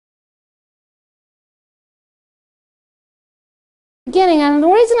beginning, and the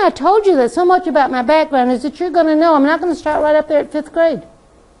reason I told you that so much about my background is that you're going to know I'm not going to start right up there at 5th grade.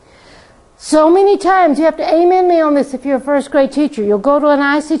 So many times you have to amen me on this if you're a first grade teacher. You'll go to an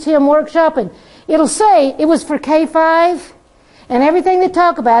ICTM workshop and it'll say it was for K5 and everything they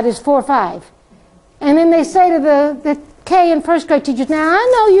talk about is 4-5. And then they say to the K and first grade teachers, now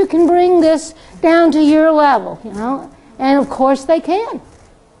I know you can bring this down to your level, you know. And of course they can,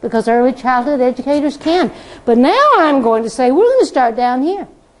 because early childhood educators can. But now I'm going to say we're going to start down here.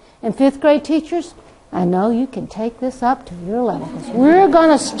 And 5th grade teachers, I know you can take this up to your level, because we're going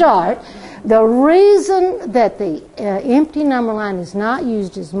to start. The reason that the empty number line is not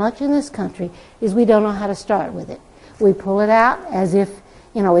used as much in this country is we don't know how to start with it. We pull it out as if,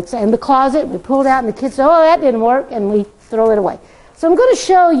 you know, it's in the closet. We pull it out and the kids say, oh, that didn't work, and we throw it away. So I'm going to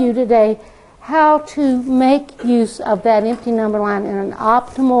show you today how to make use of that empty number line in an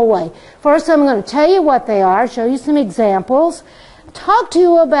optimal way. First, I'm going to tell you what they are, show you some examples, talk to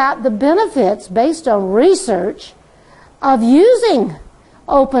you about the benefits based on research of using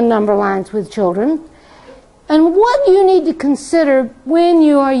open number lines with children, and what you need to consider when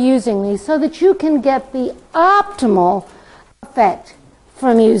you are using these so that you can get the optimal effect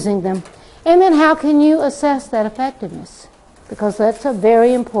from using them. And then how can you assess that effectiveness? Because that's a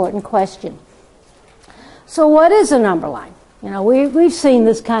very important question. So what is a number line? You know, we've seen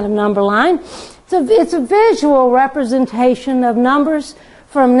this kind of number line. It's a visual representation of numbers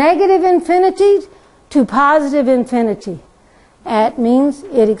from negative infinity to positive infinity. That means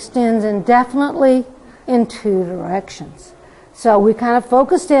it extends indefinitely in 2 directions. So we kind of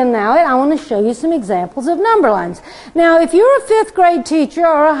focused in now, and I want to show you some examples of number lines. Now, if you're a 5th grade teacher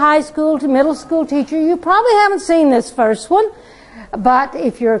or a high school to middle school teacher, you probably haven't seen this first one. But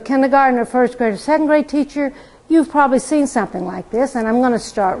if you're a kindergarten or 1st grade or 2nd grade teacher, you've probably seen something like this. And I'm going to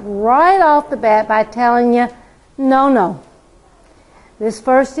start right off the bat by telling you, no. This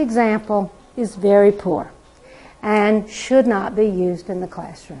first example is very poor and should not be used in the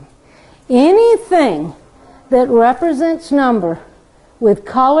classroom. Anything that represents number with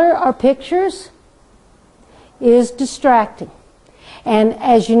color or pictures is distracting. And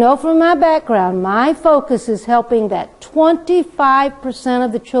as you know from my background, my focus is helping that 25%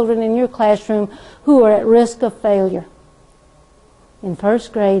 of the children in your classroom who are at risk of failure. In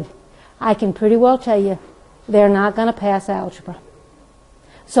 1st grade, I can pretty well tell you they're not going to pass algebra.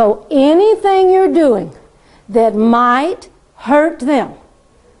 So anything you're doing that might hurt them,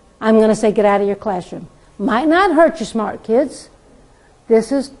 I'm going to say get out of your classroom. Might not hurt your smart kids.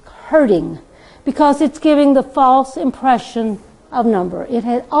 This is hurting because it's giving the false impression of number. It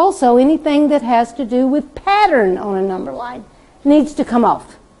has also anything that has to do with pattern on a number line needs to come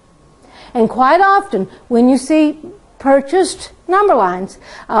off. And quite often when you see purchased number lines,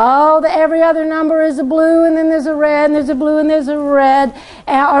 every other number is a blue and then there's a red and there's a blue and there's a red,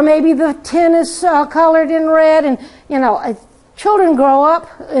 or maybe the 10 is colored in red, and you know, children grow up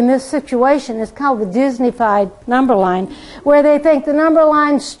in this situation. It's called the Disney-fied number line, where they think the number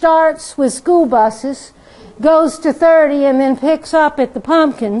line starts with school buses, goes to 30, and then picks up at the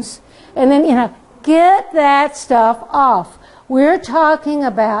pumpkins, and then, you know, get that stuff off. We're talking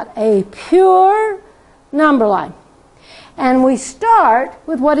about a pure number line. And we start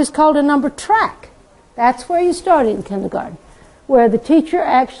with what is called a number track. That's where you start in kindergarten, where the teacher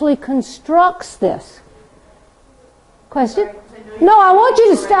actually constructs this. Question? No, I want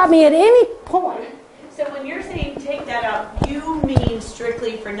you to stop me at any point. So when you're saying take that out, you mean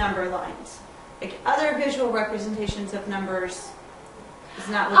strictly for number lines? Like other visual representations of numbers is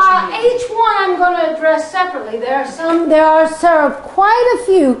not what you mean? Each one I'm going to address separately. There are quite a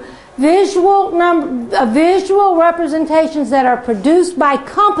few visual representations that are produced by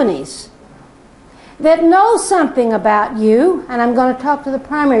companies that know something about you, and I'm going to talk to the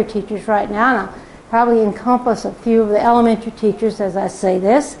primary teachers right now, and I'll probably encompass a few of the elementary teachers as I say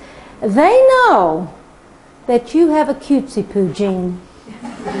this. They know that you have a cutesy-poo gene.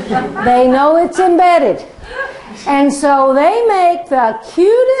 They know it's embedded. And so they make the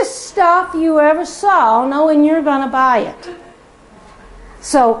cutest stuff you ever saw knowing you're going to buy it.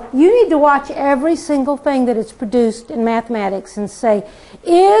 So you need to watch every single thing that is produced in mathematics and say,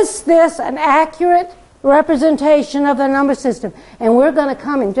 is this an accurate representation of the number system? And we're going to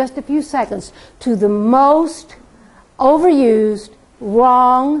come in just a few seconds to the most overused,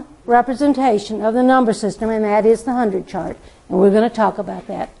 wrong representation of the number system, and that is the 100 chart. And we're going to talk about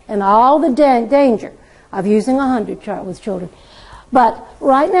that and all the danger of using a 100 chart with children. But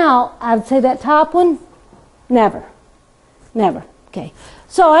right now, I would say that top one, never. Never. Okay.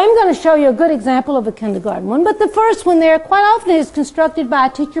 So I'm going to show you a good example of a kindergarten one. But the first one there quite often is constructed by a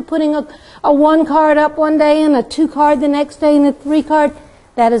teacher putting a 1 card up one day and a 2 card the next day and a 3 card.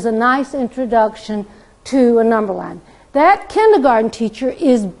 That is a nice introduction to a number line. That kindergarten teacher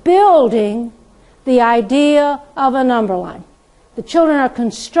is building the idea of a number line. The children are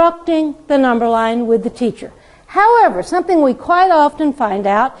constructing the number line with the teacher. However, something we quite often find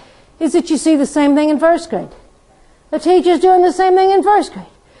out is that you see the same thing in first grade. The teacher's doing the same thing in first grade.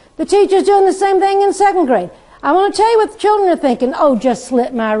 The teacher's doing the same thing in second grade. I want to tell you what the children are thinking. Oh, just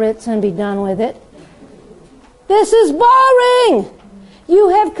slit my wrists and be done with it. This is boring. You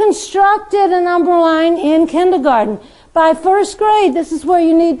have constructed a number line in kindergarten. By first grade, this is where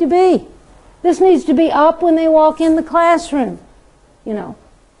you need to be. This needs to be up when they walk in the classroom, you know.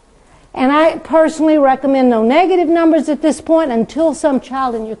 And I personally recommend no negative numbers at this point until some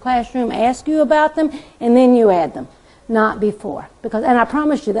child in your classroom asks you about them, and then you add them, not before. And I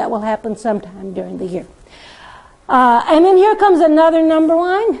promise you that will happen sometime during the year. And then here comes another number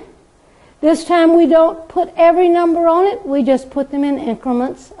line. This time we don't put every number on it. We just put them in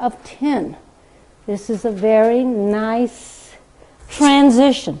increments of 10. This is a very nice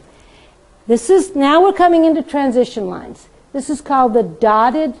transition. Now we're coming into transition lines. This is called the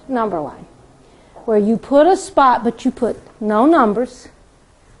dotted number line, where you put a spot, but you put no numbers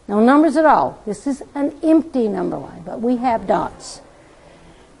at all. This is an empty number line, but we have dots.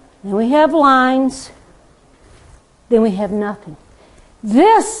 Then we have lines. Then we have nothing.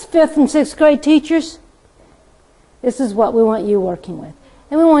 This 5th and 6th grade teachers, this is what we want you working with.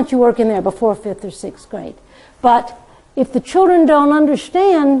 And we want you working there before 5th or 6th grade. But if the children don't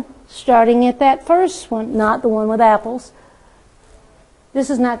understand, starting at that first one, not the one with apples, this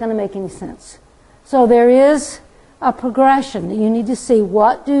is not going to make any sense. So there is a progression that you need to see.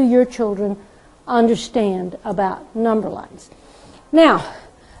 What do your children understand about number lines? Now,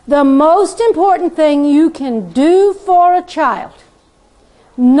 the most important thing you can do for a child,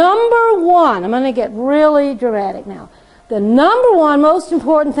 number one, I'm going to get really dramatic now. The number one most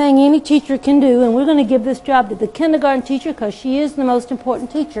important thing any teacher can do, and we're going to give this job to the kindergarten teacher because she is the most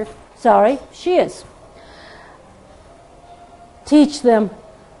important teacher. Sorry, she is. Teach them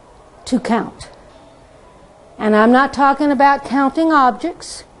to count. And I'm not talking about counting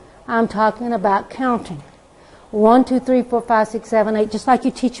objects. I'm talking about counting. 1, 2, 3, 4, 5, 6, 7, 8, just like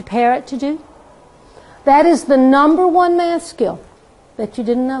you teach a parrot to do. That is the number one math skill. Bet you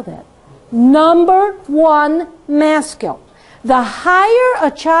didn't know that. Number one math skill. The higher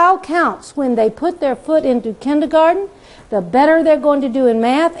a child counts when they put their foot into kindergarten, the better they're going to do in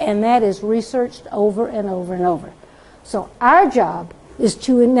math, and that is researched over and over and over. So our job is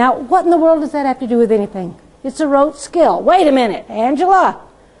to, now what in the world does that have to do with anything? It's a rote skill. Wait a minute, Angela.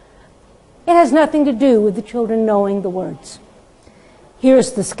 It has nothing to do with the children knowing the words.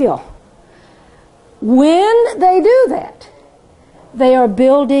 Here's the skill. When they do that, they are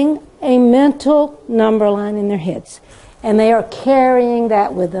building a mental number line in their heads. And they are carrying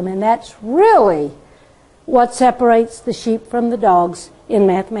that with them. And that's really what separates the sheep from the dogs in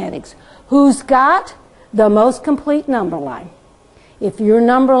mathematics. Who's got the most complete number line? If your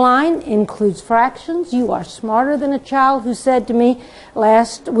number line includes fractions, you are smarter than a child who said to me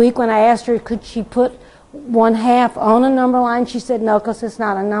last week when I asked her could she put 1/2 on a number line, she said no, because it's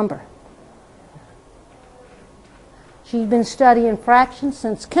not a number. She'd been studying fractions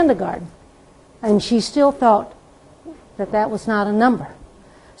since kindergarten, and she still thought that that was not a number.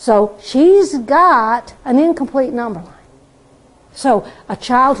 So she's got an incomplete number line. So a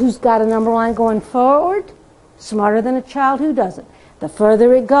child who's got a number line going forward, smarter than a child who doesn't. The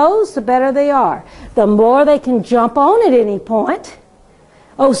further it goes, the better they are. The more they can jump on at any point.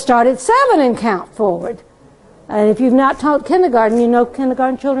 Oh, start at 7 and count forward. And if you've not taught kindergarten, you know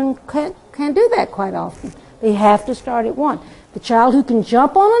kindergarten children can't do that quite often. They have to start at 1. The child who can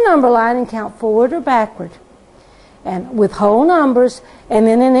jump on a number line and count forward or backward, and with whole numbers, and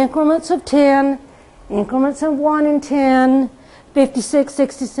then in increments of 10, increments of 1 and 10, 56,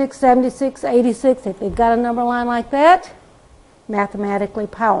 66, 76, 86, if they've got a number line like that, mathematically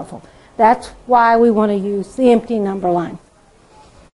powerful. That's why we want to use the empty number line.